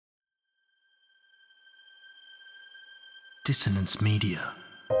Dissonance Media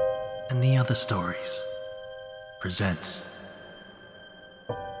and the Other Stories presents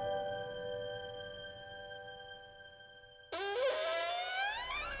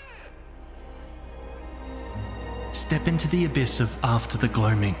Step into the abyss of After the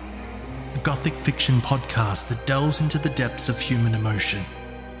Gloaming, a gothic fiction podcast that delves into the depths of human emotion.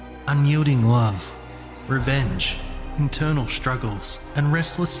 Unyielding love, revenge, internal struggles, and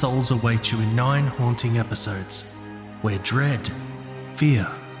restless souls await you in 9 haunting episodes, where dread, fear,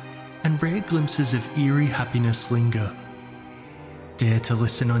 and rare glimpses of eerie happiness linger. Dare to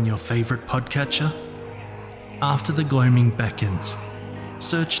listen on your favourite podcatcher? After the Gloaming beckons.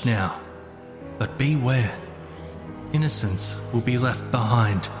 Search now, but beware. Innocence will be left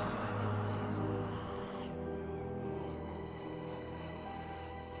behind.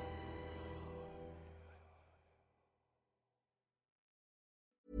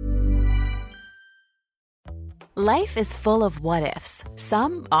 Life is full of what-ifs.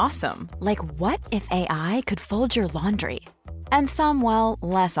 Some awesome, like what if AI could fold your laundry? And some, well,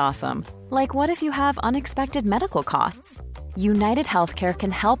 less awesome, like what if you have unexpected medical costs? United Healthcare can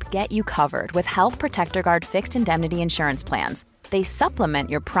help get you covered with Health Protector Guard fixed indemnity insurance plans. They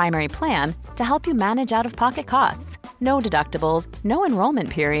supplement your primary plan to help you manage out-of-pocket costs. No deductibles, no enrollment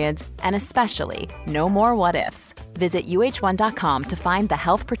periods, and especially no more what-ifs. Visit uh1.com to find the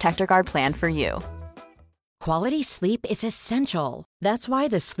Health Protector Guard plan for you. Quality sleep is essential. That's why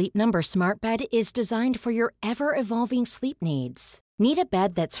the Sleep Number Smart Bed is designed for your ever-evolving sleep needs. Need a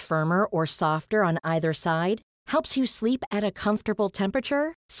bed that's firmer or softer on either side? Helps you sleep at a comfortable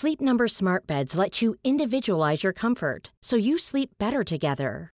temperature? Sleep Number Smart Beds let you individualize your comfort, so you sleep better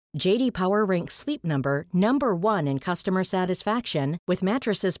together. J.D. Power ranks Sleep Number number 1 in customer satisfaction with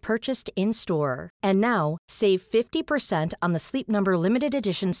mattresses purchased in-store. And now, save 50% on the Sleep Number Limited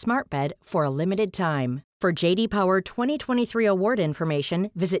Edition Smart Bed for a limited time. For J.D. Power 2023 award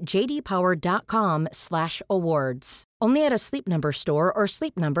information, visit jdpower.com/awards. Only at a Sleep Number store or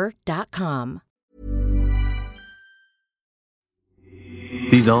sleepnumber.com.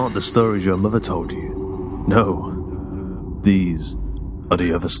 These aren't the stories your mother told you. No, these are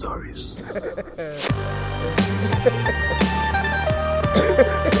the other stories.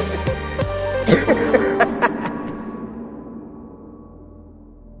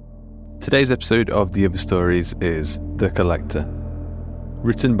 Today's episode of The Other Stories is The Collector,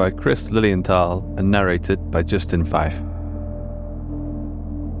 written by Chris Lilienthal and narrated by Justin Fife.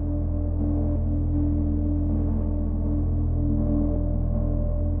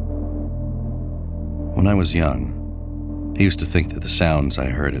 When I was young, I used to think that the sounds I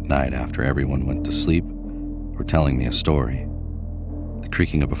heard at night after everyone went to sleep were telling me a story. The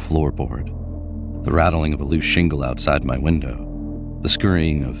creaking of a floorboard, the rattling of a loose shingle outside my window, the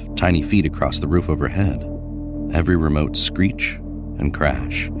scurrying of tiny feet across the roof overhead, every remote screech and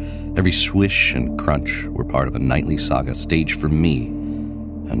crash, every swish and crunch were part of a nightly saga staged for me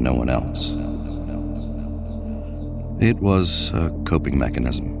and no one else. It was a coping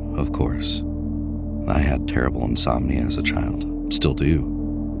mechanism, of course. I had terrible insomnia as a child, still do.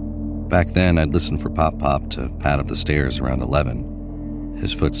 Back then, I'd listen for Pop to pad up the stairs around 11,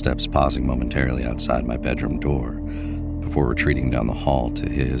 his footsteps pausing momentarily outside my bedroom door before retreating down the hall to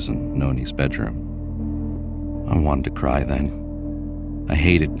his and Noni's bedroom. I wanted to cry then. I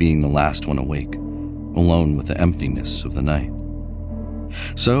hated being the last one awake, alone with the emptiness of the night.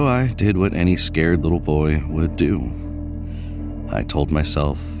 So I did what any scared little boy would do. I told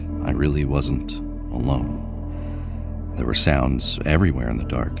myself I really wasn't alone. There were sounds everywhere in the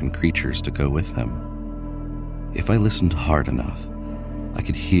dark and creatures to go with them. If I listened hard enough, I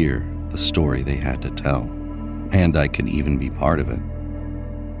could hear the story they had to tell, and I could even be part of it.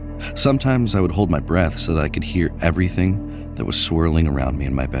 Sometimes I would hold my breath so that I could hear everything that was swirling around me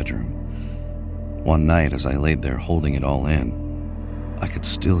in my bedroom. One night, as I laid there holding it all in, I could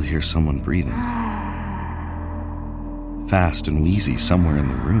still hear someone breathing. Fast and wheezy somewhere in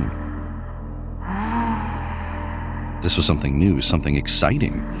the room. This was something new, something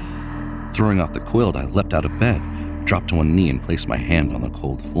exciting. Throwing off the quilt, I leapt out of bed, dropped to one knee, and placed my hand on the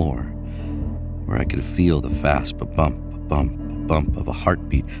cold floor, where I could feel the fast bump of a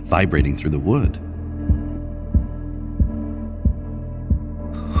heartbeat vibrating through the wood.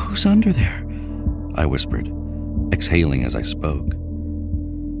 "Who's under there?" I whispered, exhaling as I spoke.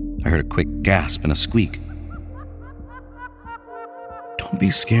 I heard a quick gasp and a squeak. "Don't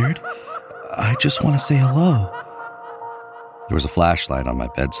be scared. I just want to say hello." There was a flashlight on my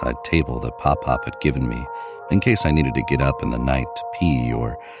bedside table that Pop had given me in case I needed to get up in the night to pee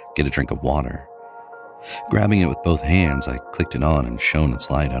or get a drink of water. Grabbing it with both hands, I clicked it on and shone its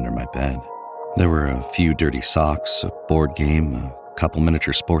light under my bed. There were a few dirty socks, a board game, a couple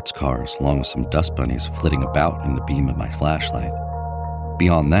miniature sports cars, along with some dust bunnies flitting about in the beam of my flashlight.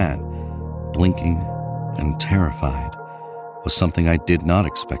 Beyond that, blinking and terrified, was something I did not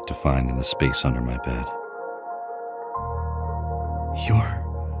expect to find in the space under my bed. "You're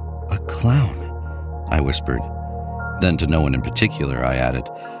a clown," I whispered. Then to no one in particular, I added,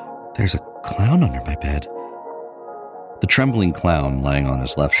 "There's a clown under my bed." The trembling clown, lying on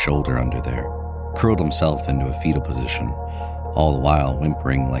his left shoulder under there, curled himself into a fetal position, all the while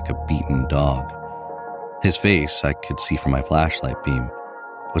whimpering like a beaten dog. His face, I could see from my flashlight beam,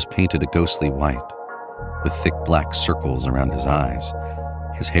 was painted a ghostly white, with thick black circles around his eyes.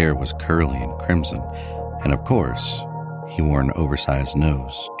 His hair was curly and crimson, and of course, he wore an oversized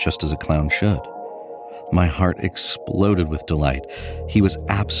nose, just as a clown should. My heart exploded with delight. He was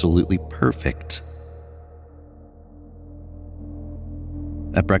absolutely perfect.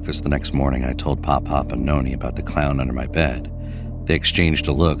 At breakfast the next morning, I told Pop Pop and Noni about the clown under my bed. They exchanged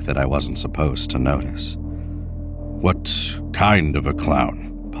a look that I wasn't supposed to notice. "What kind of a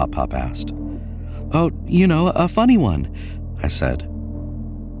clown?" Pop Pop asked. "Oh, a funny one," I said.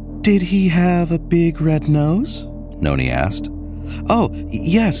 "Did he have a big red nose?" Noni asked. "Oh,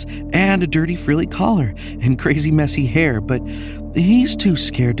 yes, and a dirty frilly collar and crazy messy hair, but he's too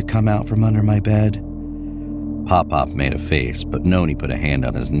scared to come out from under my bed." Pop Pop made a face, but Noni put a hand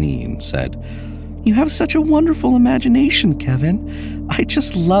on his knee and said, "You have such a wonderful imagination, Kevin. I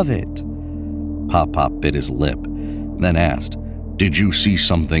just love it." Pop Pop bit his lip, then asked, "Did you see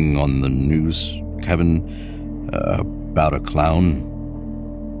something on the news, Kevin, about a clown?"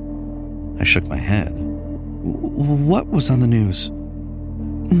 I shook my head. "What was on the news?"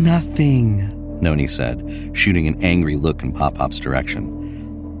 "Nothing," Noni said, shooting an angry look in Pop Pop's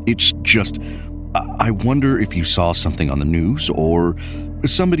direction. "It's just, I wonder if you saw something on the news, or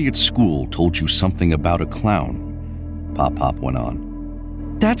somebody at school told you something about a clown," Pop Pop went on.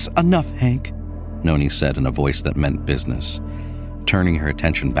 "That's enough, Hank," Noni said in a voice that meant business. Turning her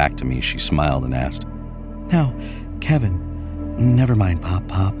attention back to me, she smiled and asked, "Now, Kevin, never mind Pop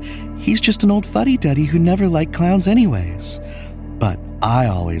Pop. He's just an old fuddy-duddy who never liked clowns anyways. But I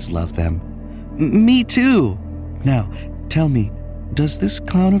always loved them. Me too. Now, tell me, does this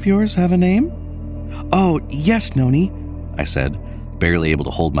clown of yours have a name?" "Oh, yes, Noni," I said, barely able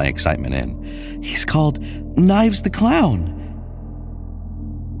to hold my excitement in. "He's called Knives the Clown."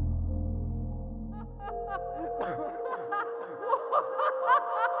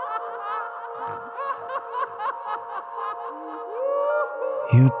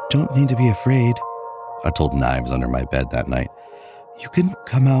 "You don't need to be afraid," I told Knives under my bed that night. "You can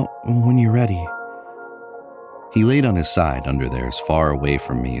come out when you're ready." He laid on his side under there as far away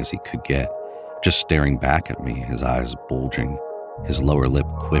from me as he could get, just staring back at me, his eyes bulging, his lower lip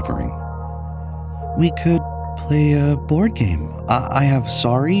quivering. "We could play a board game. I have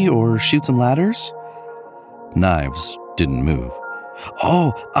Sorry or Chutes and Ladders." Knives didn't move.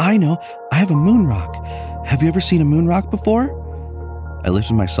 "Oh, I know. I have a moon rock. Have you ever seen a moon rock before?" I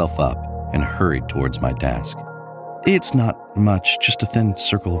lifted myself up and hurried towards my desk. "It's not much, just a thin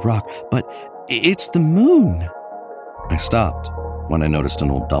circle of rock, but it's the moon." I stopped when I noticed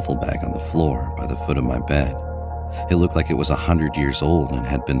an old duffel bag on the floor by the foot of my bed. It looked like it was 100 years old and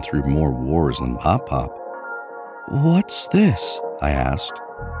had been through more wars than Pop Pop. "What's this?" I asked.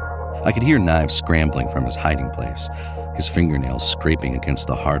 I could hear Knives scrambling from his hiding place, his fingernails scraping against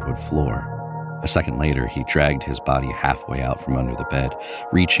the hardwood floor. A second later, he dragged his body halfway out from under the bed,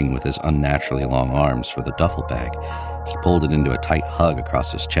 reaching with his unnaturally long arms for the duffel bag. He pulled it into a tight hug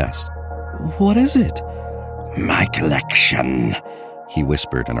across his chest. "What is it?" "My collection," he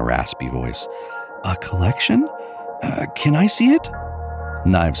whispered in a raspy voice. "A collection? Can I see it?"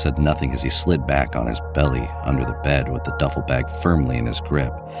 Knives said nothing as he slid back on his belly under the bed with the duffel bag firmly in his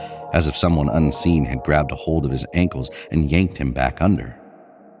grip, as if someone unseen had grabbed a hold of his ankles and yanked him back under.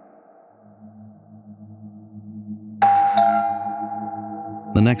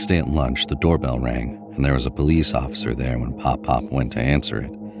 The next day at lunch, the doorbell rang, and there was a police officer there when Pop Pop went to answer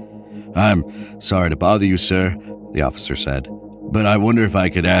it. "I'm sorry to bother you, sir," the officer said, "but I wonder if I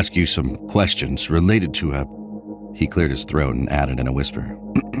could ask you some questions related to a..." He cleared his throat and added in a whisper,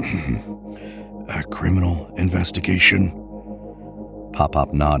 "A criminal investigation?" Pop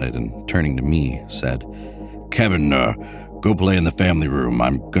Pop nodded and, turning to me, said, "Kevin, go play in the family room.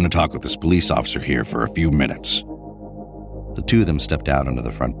 I'm going to talk with this police officer here for a few minutes." The two of them stepped out onto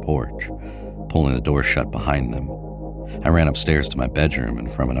the front porch, pulling the door shut behind them. I ran upstairs to my bedroom, and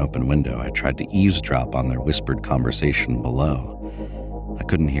from an open window, I tried to eavesdrop on their whispered conversation below. I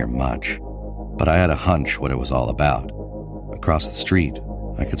couldn't hear much, but I had a hunch what it was all about. Across the street,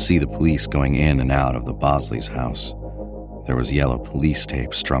 I could see the police going in and out of the Bosley's house. There was yellow police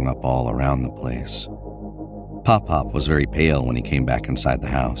tape strung up all around the place. Pop was very pale when he came back inside the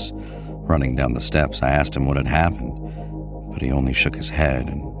house. Running down the steps, I asked him what had happened, but he only shook his head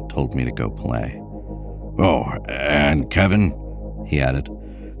and told me to go play. Oh, and Kevin, he added,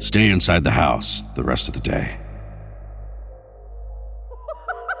 stay inside the house the rest of the day.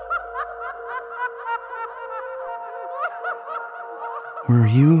 Were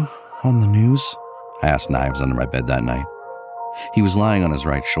you on the news? I asked Knives under my bed that night. He was lying on his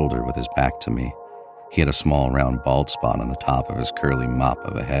right shoulder with his back to me. He had a small round bald spot on the top of his curly mop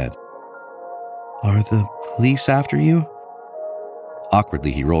of a head. Are the police after you?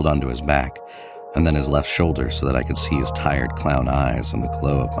 Awkwardly, he rolled onto his back, and then his left shoulder so that I could see his tired clown eyes in the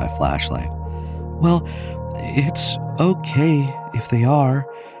glow of my flashlight. Well, it's okay if they are.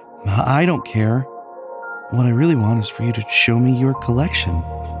 I don't care. What I really want is for you to show me your collection.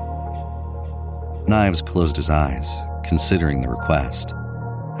 Knives closed his eyes, considering the request.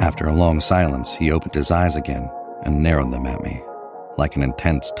 After a long silence, he opened his eyes again and narrowed them at me, like an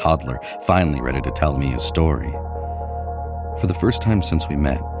intense toddler finally ready to tell me his story. For the first time since we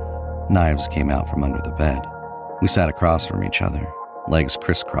met, Knives came out from under the bed. We sat across from each other, legs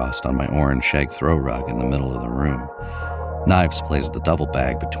crisscrossed on my orange shag throw rug in the middle of the room. Knives placed the duffel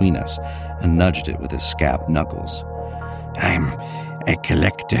bag between us and nudged it with his scabbed knuckles. I'm a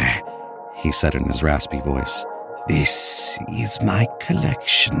collector, he said in his raspy voice. This is my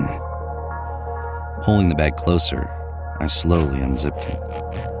collection. Pulling the bag closer, I slowly unzipped it,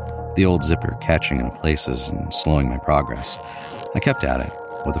 the old zipper catching in places and slowing my progress. I kept at it,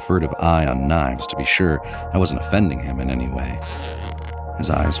 with a furtive eye on Knives to be sure I wasn't offending him in any way.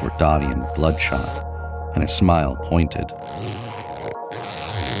 His eyes were dotty and bloodshot, and his smile pointed.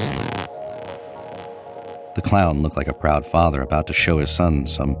 The clown looked like a proud father about to show his son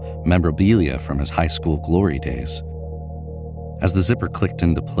some memorabilia from his high school glory days. As the zipper clicked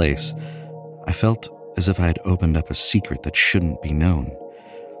into place, I felt as if I had opened up a secret that shouldn't be known.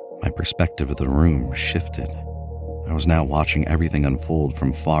 My perspective of the room shifted. I was now watching everything unfold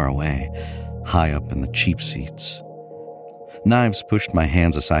from far away, high up in the cheap seats. Knives pushed my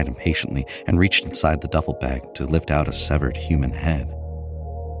hands aside impatiently and reached inside the duffel bag to lift out a severed human head.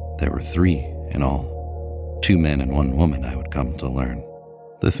 There were 3 in all. 2 men and 1 woman, I would come to learn.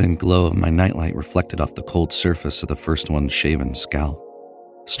 The thin glow of my nightlight reflected off the cold surface of the first one's shaven scalp,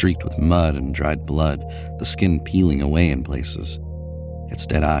 streaked with mud and dried blood, the skin peeling away in places. Its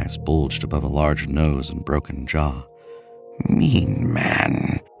dead eyes bulged above a large nose and broken jaw. Mean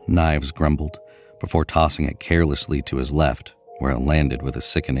man, Knives grumbled, before tossing it carelessly to his left, where it landed with a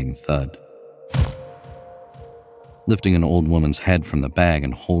sickening thud. Lifting an old woman's head from the bag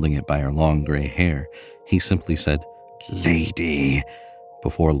and holding it by her long gray hair, he simply said, "Lady,"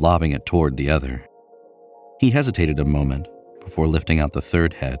 before lobbing it toward the other. He hesitated a moment before lifting out the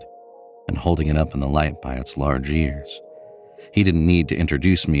third head and holding it up in the light by its large ears. He didn't need to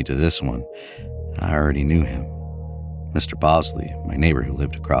introduce me to this one. I already knew him. Mr. Bosley, my neighbor who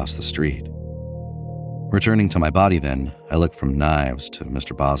lived across the street. Returning to my body then, I looked from Knives to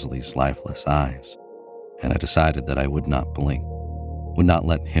Mr. Bosley's lifeless eyes, and I decided that I would not blink, would not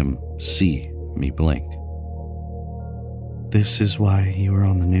let him see me blink. "This is why you were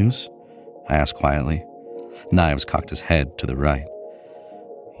on the news?" I asked quietly. Knives cocked his head to the right.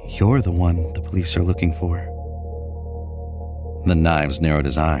 "You're the one the police are looking for." Then Knives narrowed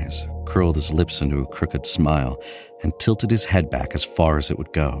his eyes, curled his lips into a crooked smile, and tilted his head back as far as it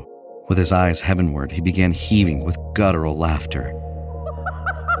would go. With his eyes heavenward, he began heaving with guttural laughter.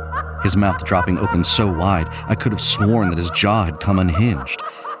 His mouth dropping open so wide, I could have sworn that his jaw had come unhinged.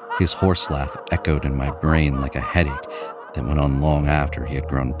 His horse laugh echoed in my brain like a headache that went on long after he had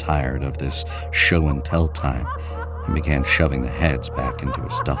grown tired of this show-and-tell time and began shoving the heads back into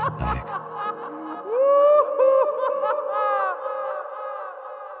his duffel bag.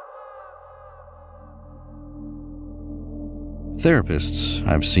 Therapists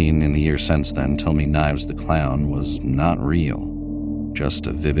I've seen in the years since then tell me Knives the Clown was not real, just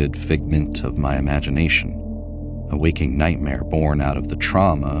a vivid figment of my imagination, a waking nightmare born out of the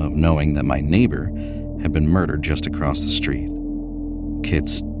trauma of knowing that my neighbor had been murdered just across the street.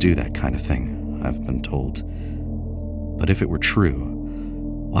 Kids do that kind of thing, I've been told. But if it were true,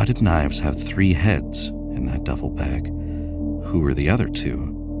 why did Knives have 3 heads in that duffel bag? Who were the other 2?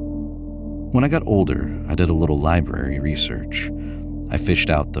 When I got older, I did a little library research. I fished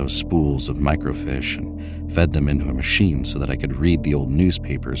out those spools of microfiche and fed them into a machine so that I could read the old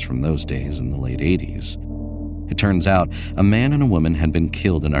newspapers from those days in the late 80s. It turns out a man and a woman had been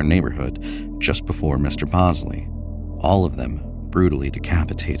killed in our neighborhood just before Mr. Bosley. All of them brutally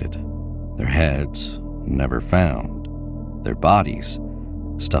decapitated, their heads never found, their bodies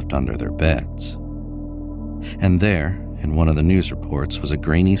stuffed under their beds. And there, in one of the news reports, was a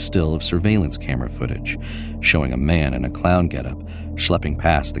grainy still of surveillance camera footage showing a man in a clown getup schlepping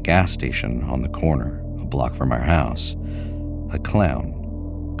past the gas station on the corner, a block from our house. A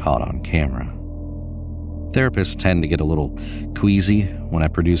clown caught on camera. Therapists tend to get a little queasy when I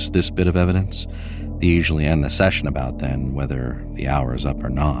produce this bit of evidence. They usually end the session about then, whether the hour is up or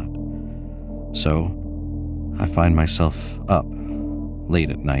not. So, I find myself up late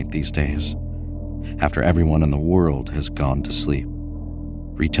at night these days, after everyone in the world has gone to sleep,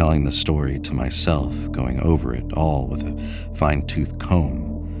 retelling the story to myself, going over it all with a fine-tooth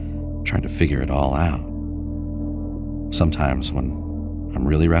comb, trying to figure it all out. Sometimes when I'm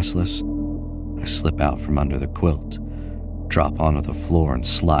really restless, I slip out from under the quilt, drop onto the floor and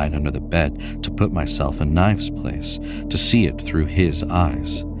slide under the bed to put myself in Knife's place, to see it through his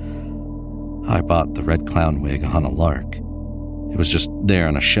eyes. I bought the red clown wig on a lark. It was just there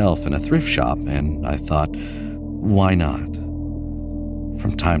on a shelf in a thrift shop, and I thought, why not?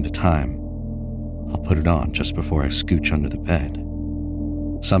 From time to time, I'll put it on just before I scooch under the bed.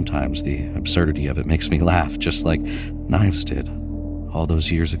 Sometimes the absurdity of it makes me laugh, just like Knives did all those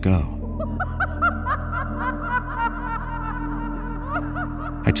years ago.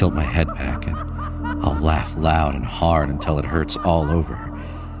 I tilt my head back and I'll laugh loud and hard until it hurts all over.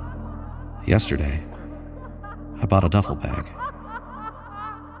 Yesterday, I bought a duffel bag.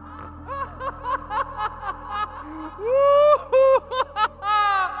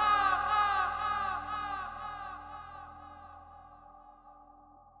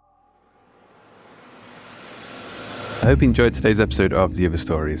 I hope you enjoyed today's episode of The Other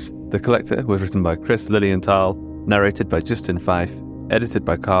Stories. The Collector was written by Chris Lilienthal, narrated by Justin Fife, edited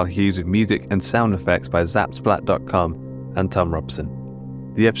by Carl Hughes with music and sound effects by Zapsplat.com and Tom Robson.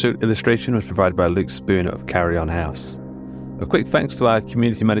 The episode illustration was provided by Luke Spoon of Carry On House. A quick thanks to our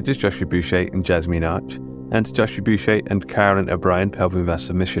community managers Joshua Boucher and Jasmine Arch, and to Joshua Boucher and Carolyn O'Brien for helping with our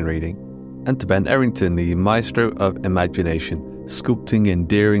submission reading, and to Ben Errington, the maestro of imagination, sculpting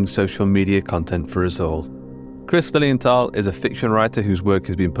endearing social media content for us all. Chris Lilienthal is a fiction writer whose work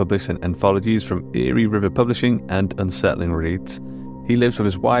has been published in anthologies from Erie River Publishing and Unsettling Reads. He lives with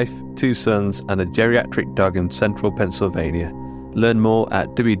his wife, 2 sons, and a geriatric dog in central Pennsylvania. Learn more at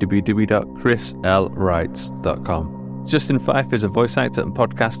www.chrislwrites.com. Justin Fife is a voice actor and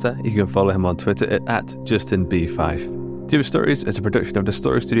podcaster. You can follow him on Twitter at JustinB5. The Other Stories is a production of the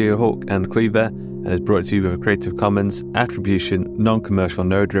Story Studio Hawk and Cleaver and is brought to you with a Creative Commons Attribution Non-Commercial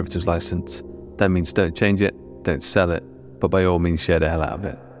No Derivatives license. That means don't change it, don't sell it, but by all means share the hell out of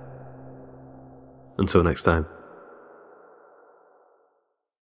it. Until next time.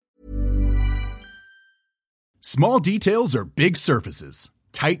 Small details are big surfaces.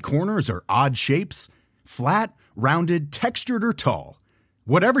 Tight corners are odd shapes. Flat, rounded, textured, or tall.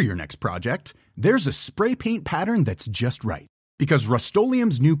 Whatever your next project, there's a spray paint pattern that's just right. Because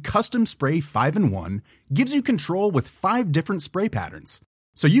Rust-Oleum's new Custom Spray 5-in-1 gives you control with 5 different spray patterns.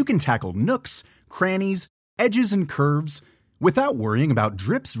 So you can tackle nooks, crannies, edges, and curves without worrying about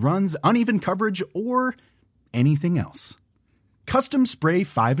drips, runs, uneven coverage, or anything else. Custom Spray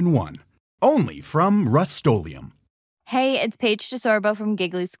 5-in-1. Only from Rust-Oleum. Hey, it's Paige DeSorbo from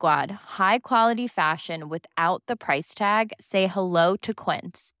Giggly Squad. High quality fashion without the price tag. Say hello to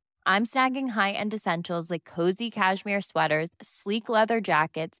Quince. I'm snagging high-end essentials like cozy cashmere sweaters, sleek leather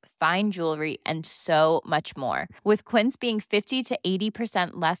jackets, fine jewelry, and so much more. With Quince being 50 to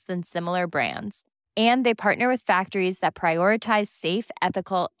 80% less than similar brands. And they partner with factories that prioritize safe,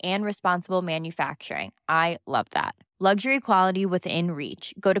 ethical, and responsible manufacturing. I love that. Luxury quality within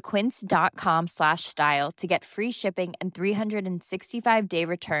reach. Go to quince.com/style to get free shipping and 365-day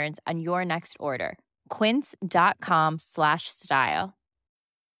returns on your next order. Quince.com/style.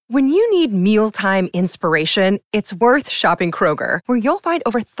 When you need mealtime inspiration, it's worth shopping Kroger, where you'll find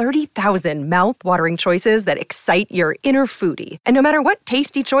over 30,000 mouth-watering choices that excite your inner foodie. And no matter what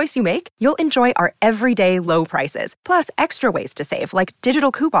tasty choice you make, you'll enjoy our everyday low prices, plus extra ways to save, like digital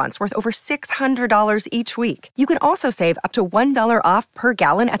coupons worth over $600 each week. You can also save up to $1 off per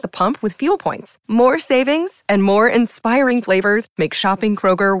gallon at the pump with fuel points. More savings and more inspiring flavors make shopping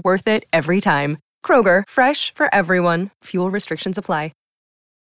Kroger worth it every time. Kroger, fresh for everyone. Fuel restrictions apply.